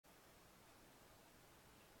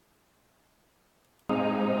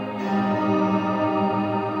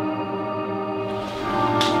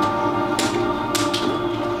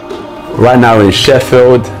Right now in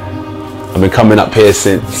Sheffield. I've been coming up here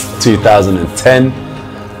since 2010.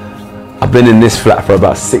 I've been in this flat for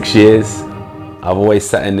about 6 years. I've always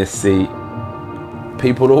sat in this seat.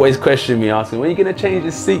 People always question me, asking, when are you gonna change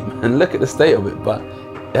this seat? And look at the state of it, but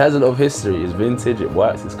it has a lot of history. It's vintage, it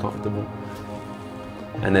works, it's comfortable.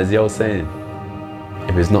 And there's the old saying,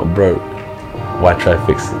 if it's not broke, why try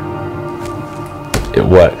fixing it? It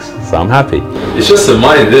works, so I'm happy. It's just the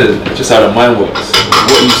mind, isn't it? Just how the mind works.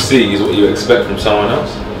 What you see is what you expect from someone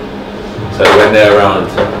else. So when they're around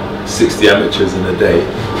 60 amateurs in a day,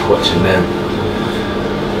 watching them,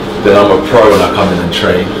 then I'm a pro when I come in and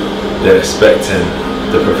train. They're expecting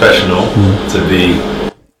the professional to be.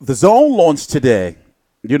 The Dazn launched today.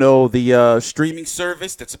 You know, the streaming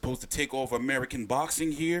service that's supposed to take over American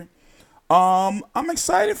boxing here. I'm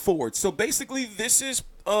excited for it. So basically, this is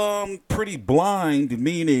pretty blind,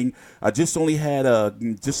 meaning I just only had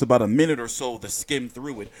just about a minute or so to skim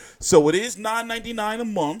through it. So it is $9.99 a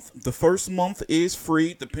month. The first month is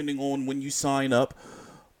free, depending on when you sign up.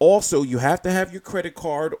 Also, you have to have your credit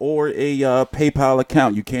card or a PayPal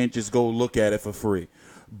account. You can't just go look at it for free.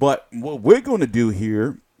 But what we're going to do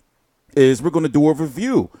here is we're going to do a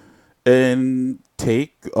review and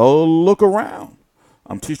take a look around.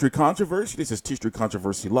 I'm TstreeT Controversy. This is TstreeT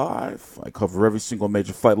Controversy Live. I cover every single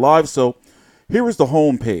major fight live. So here is the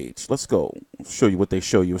home page. Let's go. I'll show you what they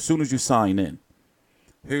show you. As soon as you sign in,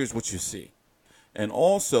 here's what you see. And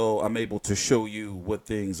also, I'm able to show you what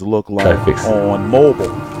things look like on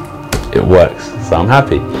mobile. It works, so I'm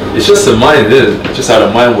happy. It's just the mind, isn't it? Just how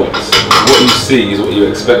the mind works. What you see is what you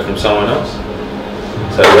expect from someone else.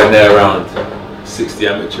 So when they're around 60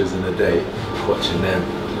 amateurs in a day, watching them,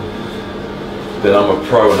 then I'm a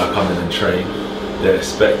pro when I come in and train. They're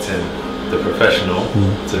expecting the professional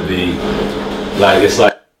to be like, it's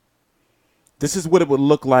like. This is what it would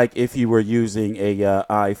look like if you were using a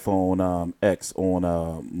iPhone X on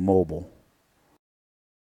mobile.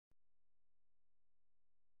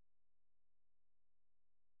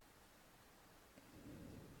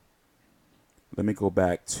 Let me go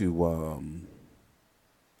back to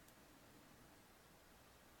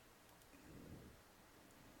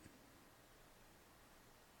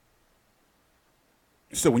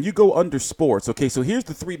so when you go under sports, okay, so here's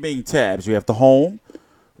the three main tabs. You have the home,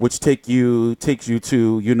 which takes you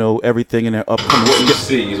to, you know, everything in their upcoming. What you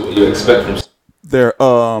see is what you expect from their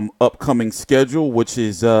upcoming schedule, which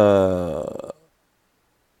is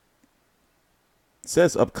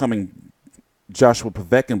says upcoming Joshua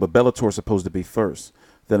Povetkin, but Bellator is supposed to be first.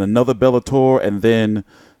 Then another Bellator, and then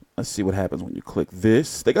let's see what happens when you click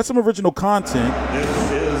this. They got some original content.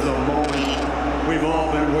 This is the moment we've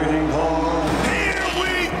all been waiting for. Here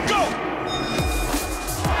we go!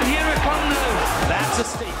 Here it comes now. That's a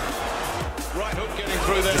statement. Right hook getting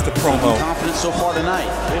through there. Just a promo. Confidence so far tonight.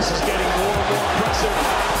 This is getting more and more impressive.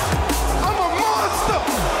 I'm a monster!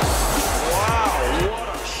 Wow, what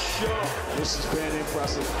a show. This has been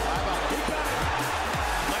impressive.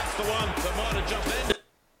 That's the one that might have jumped in.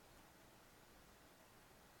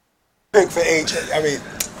 Pick for AJ. I mean,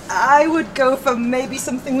 I would go for maybe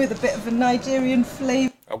something with a bit of a Nigerian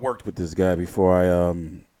flavor. I worked with this guy before I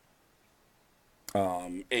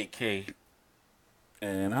AK,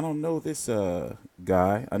 and I don't know this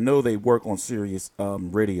guy. I know they work on Sirius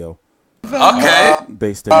radio. Okay.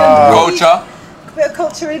 Based in Culture. A bit of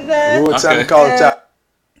culture in there. okay. Culture.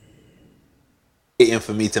 Waiting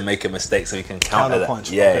for me to make a mistake so we can counter that.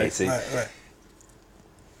 Counterpunch. Yeah, Okay. see. Right.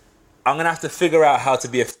 I'm gonna have to figure out how to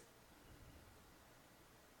be a.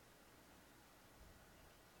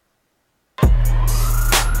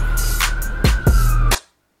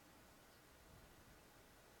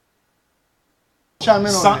 Chime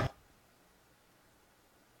in on that.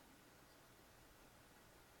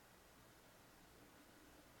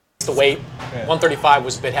 The weight, 135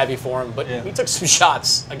 was a bit heavy for him, but he took some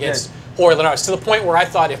shots against Jorge Linares to the point where I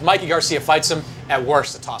thought if Mikey Garcia fights him, at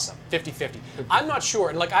worst, a toss-up, 50-50. I'm not sure,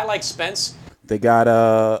 and like I like Spence. They got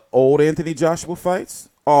old Anthony Joshua fights.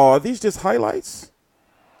 Oh, are these just highlights?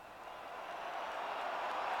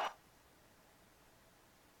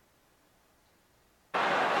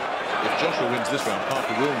 If Joshua wins this round,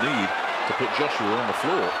 Parker will need to put Joshua on the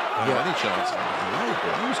floor. Any chance? Low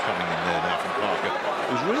blows coming in there now from Parker.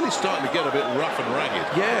 It was really starting to get a bit rough and ragged.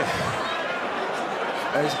 Yeah.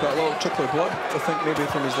 He's got a little trickle of blood, I think, maybe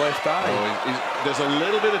from his left eye. Oh, there's a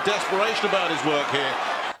little bit of desperation about his work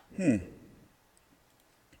here.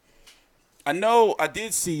 I know I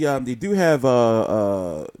did see they do have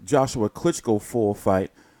Joshua Klitschko full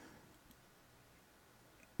fight.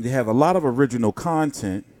 They have a lot of original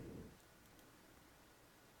content.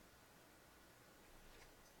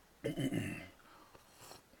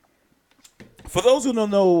 For those who don't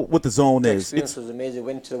know what the Zone is, experience was amazing.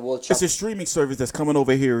 Went to the World it's a streaming service that's coming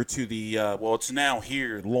over here to the, well, it's now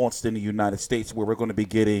here, launched in the United States, where we're going to be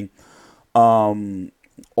getting all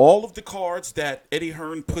of the cards that Eddie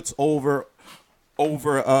Hearn puts on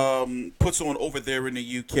over there in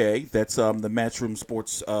the UK. That's the Matchroom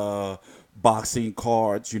Sports boxing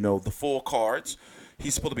cards, you know, the full cards.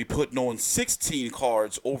 He's supposed to be putting on 16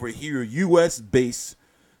 cards over here, US-based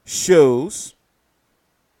shows,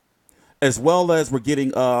 as well as we're getting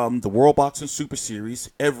the World Boxing Super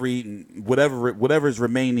Series, whatever is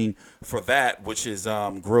remaining for that, which is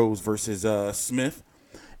Groves versus Smith,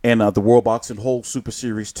 and the World Boxing Whole Super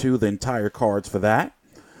Series 2, the entire cards for that.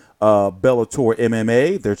 Bellator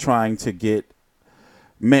MMA, they're trying to get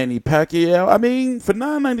Manny Pacquiao. I mean, for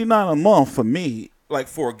 $9.99 a month for me, like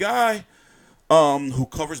for a guy who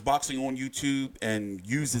covers boxing on YouTube and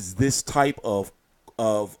uses this type of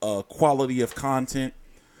quality of content,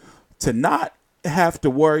 to not have to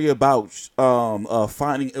worry about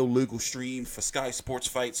finding illegal stream for Sky Sports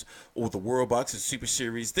Fights or the World Boxing Super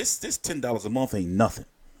Series, this $10 a month ain't nothing.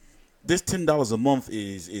 This $10 a month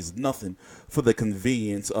is nothing for the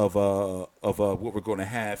convenience of what we're going to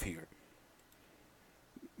have here.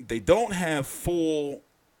 They don't have full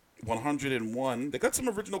 101. They got some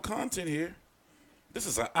original content here. This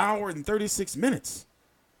is an hour and 36 minutes.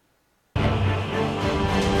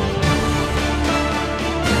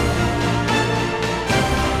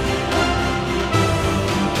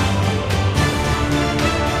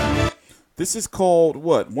 This is called,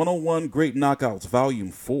 what, 101 Great Knockouts, Volume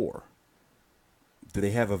 4. Do they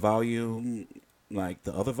have a volume like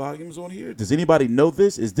the other volumes on here? Does anybody know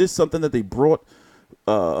this? Is this something that they brought,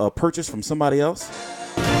 purchased from somebody else?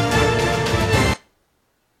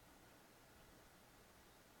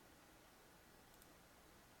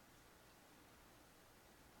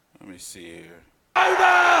 Let me see here.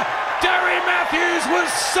 Over! Derry Matthews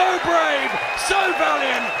was so brave, so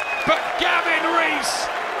valiant, but Gavin Rees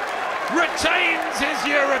retains his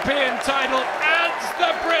European title, adds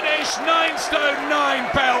the British 9 stone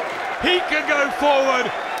 9 belt. He can go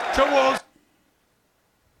forward towards...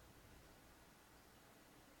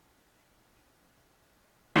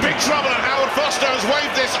 Big trouble, and Howard Foster has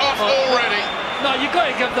waved this off already. No, you've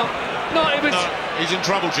got to give them... No, it was... No, he's in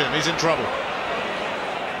trouble, Jim. He's in trouble.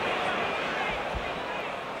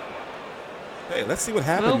 Hey, let's see what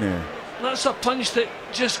happened there. That's a punch that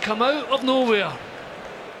just come out of nowhere.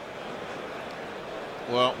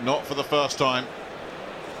 Well, not for the first time.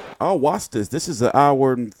 I'll watch this. This is an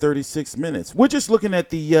hour and 36 minutes. We're just looking at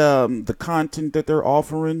the content that they're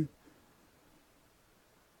offering.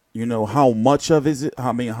 You know, how much of is it?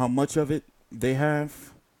 I mean, how much of it they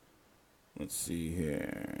have? Let's see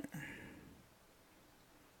here.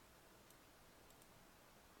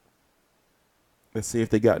 Let's see if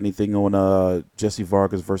they got anything on Jesse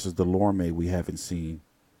Vargas versus Delorme we haven't seen.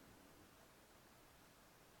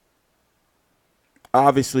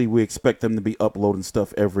 Obviously, we expect them to be uploading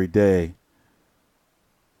stuff every day.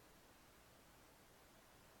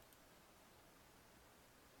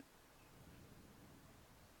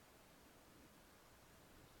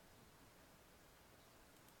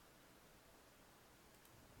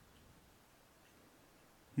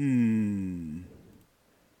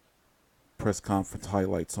 Press conference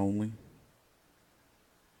highlights only.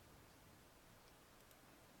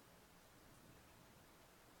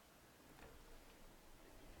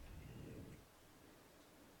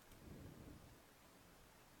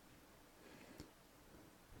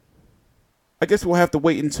 I guess we'll have to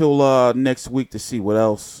wait until next week to see what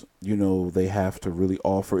else, you know, they have to really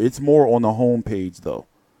offer. It's more on the homepage, though.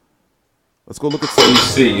 Let's go look at some... What you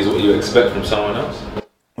see is what you expect from someone else.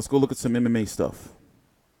 Let's go look at some MMA stuff.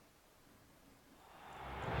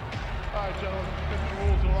 All right, gentlemen, get the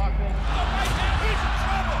rules in the locker room. He's in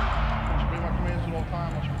trouble! I want you to obey my commands at all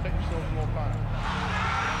times. I want you to protect yourselves at all times.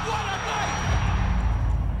 What a night!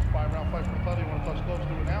 5-round fight for the title. You want to touch gloves?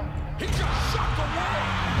 Do it now. He just shot away!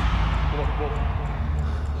 The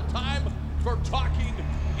time for talking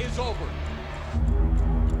is over.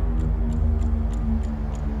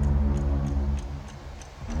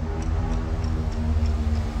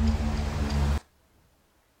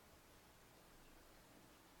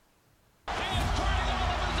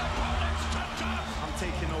 I'm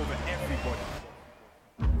taking over everybody.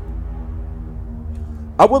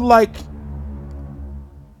 I would like...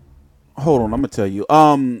 Hold on, I'm going to tell you.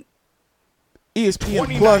 ESPN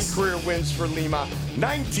 29 Plus career wins for Lima,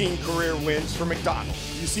 19 career wins for McDonald.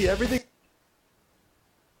 You see everything.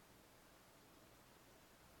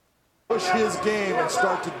 Push his game and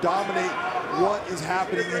start to dominate what is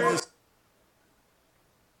happening in this.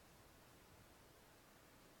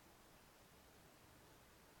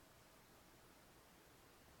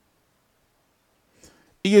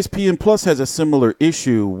 ESPN Plus has a similar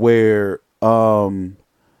issue where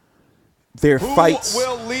their fights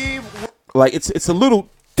will leave? like it's a little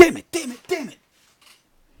damn it.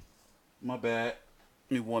 My bad.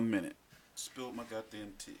 Give me 1 minute. Spilled my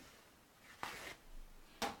goddamn tea.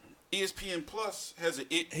 ESPN Plus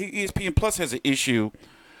has an issue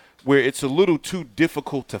where it's a little too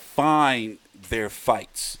difficult to find their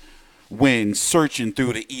fights when searching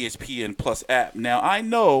through the ESPN Plus app. Now I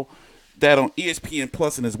know that on ESPN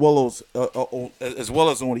Plus and as well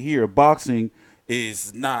as on here, boxing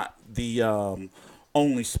is not the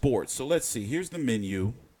only sport. So let's see. Here's the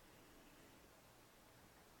menu.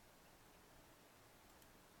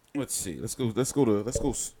 Let's see. Let's go to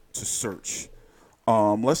search.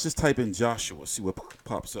 Let's just type in Joshua. See what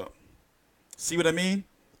pops up. See what I mean?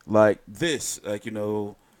 Like this, like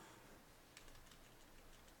Joshua.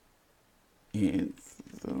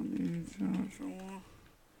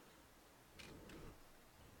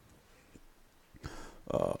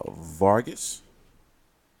 Vargas.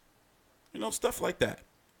 Stuff like that.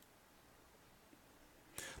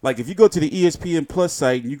 Like if you go to the ESPN Plus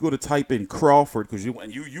site and you go to type in Crawford because you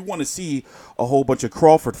want to see a whole bunch of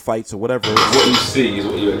Crawford fights or whatever. What you see is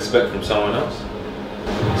what you expect from someone else.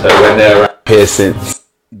 So when they're Piercing.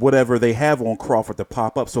 Whatever they have on Crawford to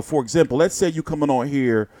pop up. So for example, let's say you coming on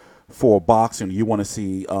here for boxing, you want to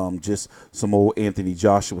see just some old Anthony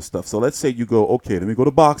Joshua stuff. So let's say you go, okay, let me go to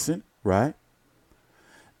boxing, right?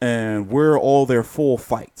 And where are all their full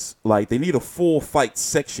fights? Like they need a full fight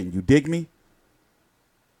section. You dig me?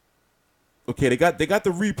 Okay, they got the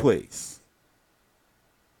replays.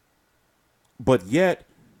 But yet,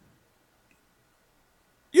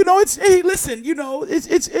 it's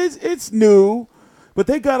new, but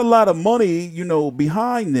they got a lot of money,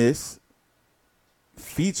 behind this.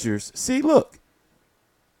 Features. See, look.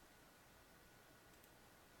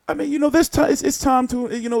 I mean, this time it's time to,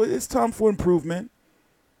 it's time for improvement.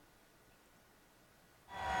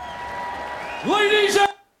 Ladies and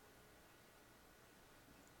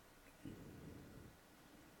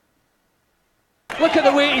look at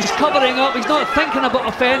the way he's covering up. He's not thinking about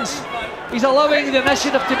offence. He's allowing the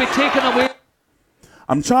initiative to be taken away.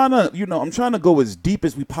 I'm trying to go as deep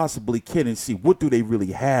as we possibly can and see what do they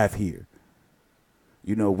really have here.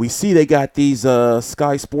 We see they got these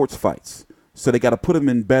Sky Sports fights, so they got to put them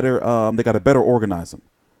in better. They got to better organize them.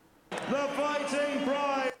 The Fighting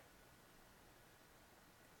Pride.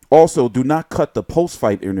 Also, do not cut the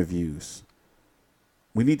post-fight interviews.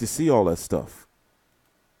 We need to see all that stuff.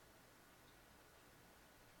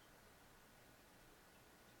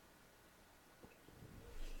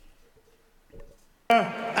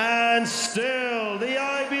 And still the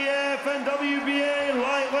IBF and WBA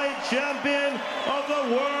lightweight champion of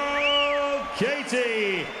the world,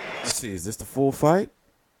 Katie. Let's see, is this the full fight?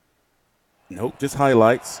 Nope, just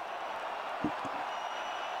highlights.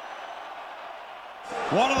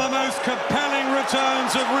 one of the most compelling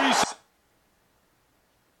returns of recent.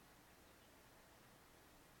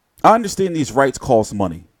 I understand these rights cost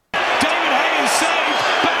money. David Hay is saved.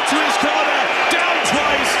 Back to his corner. Down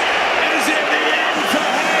twice. Is it the end for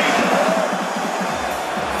Hay?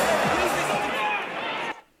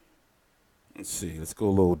 Let's see. Let's go a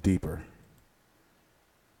little deeper.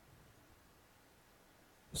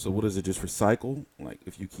 So what is it? Just recycle? Like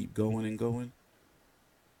if you keep going and going?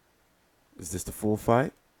 Is this the full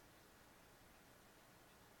fight?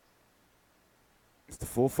 It's the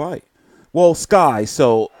full fight. Well, Sky,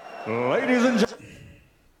 so... Ladies and gentlemen.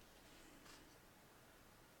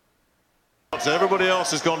 So everybody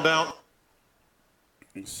else has gone down.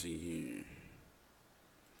 Let's see here.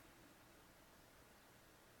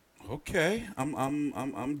 Okay,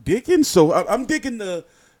 I'm digging. So I'm digging the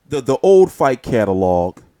old fight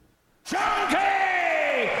catalog. Chunky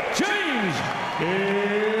James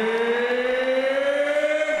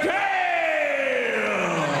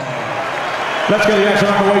Let's get the action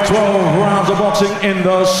underway. 12 rounds of boxing in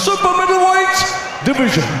the super middleweight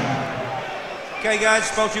division. Okay guys,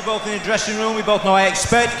 spoke to you both in the dressing room. We both know I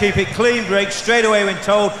expect. Keep it clean, break straight away when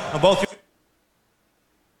told. And both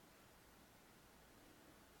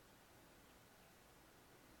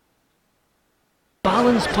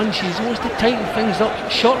balance punches, he wants to tighten things up,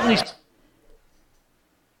 shorten his...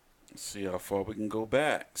 Let's see how far we can go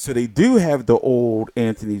back. So they do have the old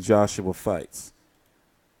Anthony Joshua fights.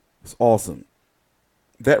 It's awesome.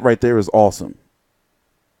 That right there is awesome.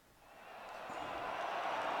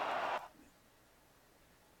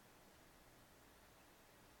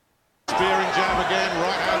 Spearing jab again,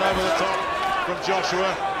 right hand over the top from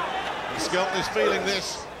Joshua. And Skelton is feeling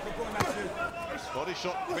this. Body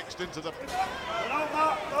shot mixed into the...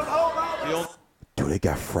 Dude, they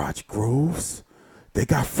got Froch Groves. They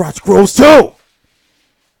got Frotch Groves too.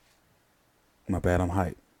 My bad, I'm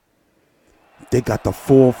hyped. They got the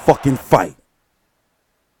full fucking fight.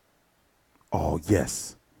 Oh,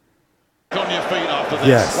 yes. On your feet after this.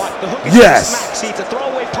 Yes. What? The hook is Yes. smack. See, it's a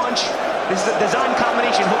throwaway punch. This is a Dazn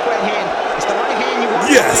combination, hook right hand. It's the right hand you want.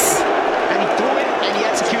 Yes. And he threw it, and he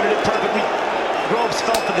executed it perfectly. Groves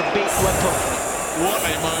fell for the bait left hook. What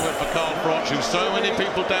a moment for Carl Frotch, who so many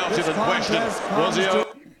people doubted and questioned. Was he over?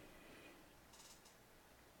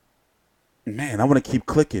 Man, I want to keep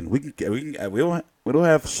clicking. We don't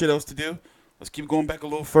have shit else to do. Let's keep going back a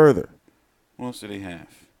little further. What else do they have?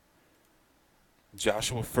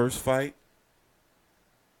 Joshua first fight.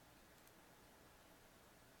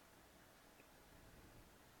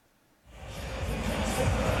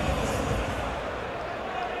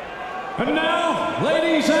 And now,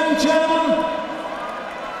 ladies and gentlemen,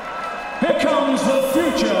 here comes the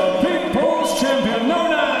future People's Champion,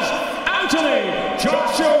 known as Anthony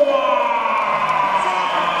Joshua.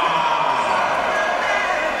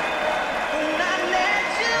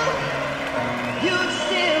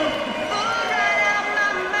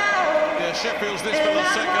 Yeah, Sheffield's this for the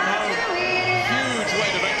second home. Huge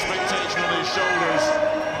weight of expectation on his shoulders.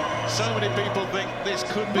 So many people think this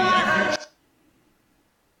could be a huge...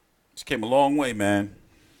 Just came a long way, man.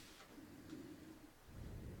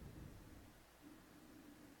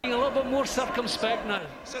 Being a little bit more circumspect now.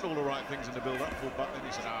 Said all the right things in the build-up for, but then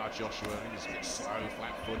he said, Joshua, he's a bit slow,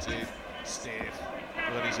 flat-footed, stiff.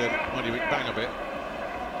 But then he said, why do you bang a bit?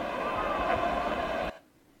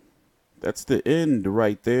 That's the end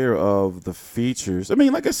right there of the features. I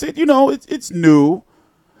mean, like I said, you know, it's new.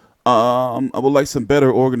 I would like some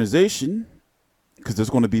better organization because there's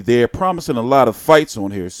going to be there promising a lot of fights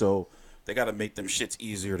on here, so they got to make them shits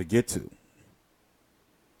easier to get to.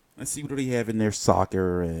 Let's see what do they have in their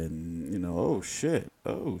soccer and, you know, oh shit,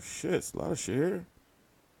 it's a lot of shit here.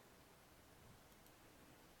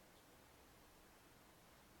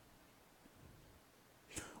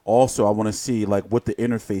 Also, I want to see like what the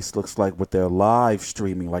interface looks like with their live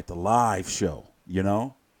streaming, like the live show, you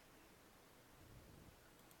know?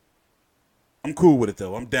 I'm cool with it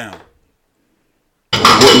though. I'm down.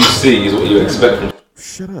 What you see is what you expect.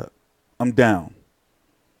 Shut up. I'm down.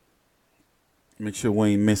 Make sure we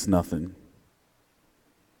ain't miss nothing.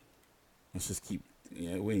 Let's just keep,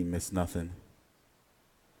 yeah, we ain't miss nothing.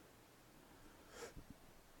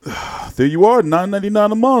 There you are,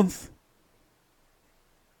 $9.99 a month.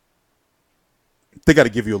 They got to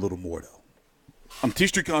give you a little more, though. I'm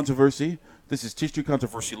TstreeT Controversy. This is TstreeT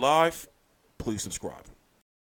Controversy Live. Please subscribe.